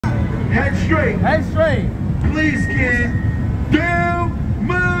Head straight. Head straight. Please, kid. Don't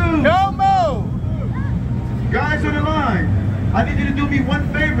move. Don't move. Guys on the line, I need you to do me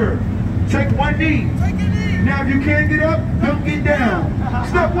one favor. Take one knee. Take a knee. Now, if you can't get up, don't get down.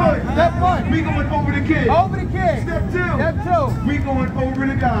 Step one. Step one. We going over the kid. Over the kid. Step two. Step two. We going over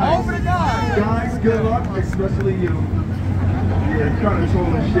the guys. Over the guys. Guys, good luck, especially you. Yeah, trying to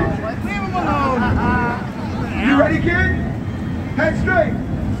troll and shit. Leave him alone. You ready, kid? Head straight.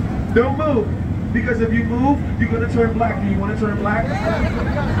 Don't move. Because if you move, you're going to turn black. Do you want to turn black?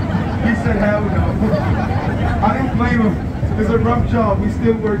 He said, hell no. I don't blame him. It's a rough job. We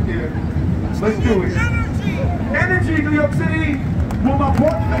still work there. Let's do it. Energy, New York City. Will my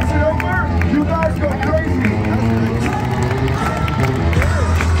partner mix it over? You guys go crazy.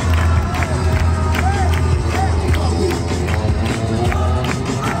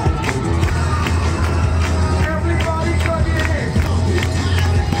 Everybody plug it in.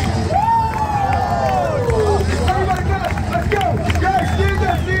 Everybody get up. Let's go. Guys, stand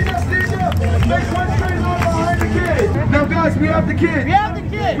up, stand up, stand up. Make one straight line behind the kid. Now, guys, we have the kid. We have the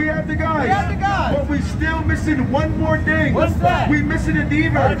kid. We have the guys. We have the guys. But we still missing one more thing. What's that? We missing a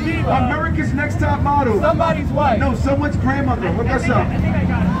diva. A diva. America's Next Top Model. Somebody's wife. No, someone's grandmother. Hook us up.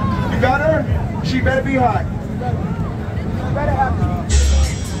 You got her? She better be hot. Better have to.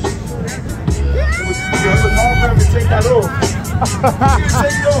 It was hard for him to take that off.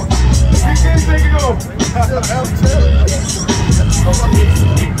 He can't take it off. He can't take it off.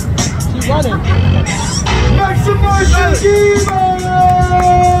 She's running. Mesmerizing diva!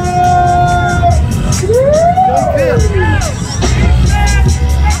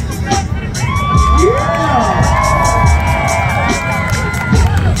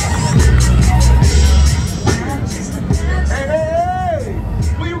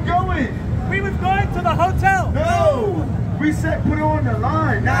 We said put it on the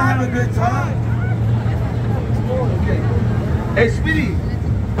line, not have a good time. Okay. Hey, sweetie.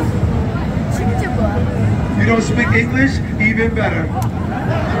 You don't speak English? Even better.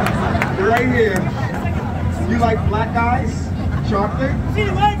 Right here. You like black eyes? Chocolate? She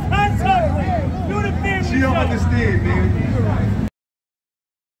likes hot chocolate. Do the thing. She don't understand, man.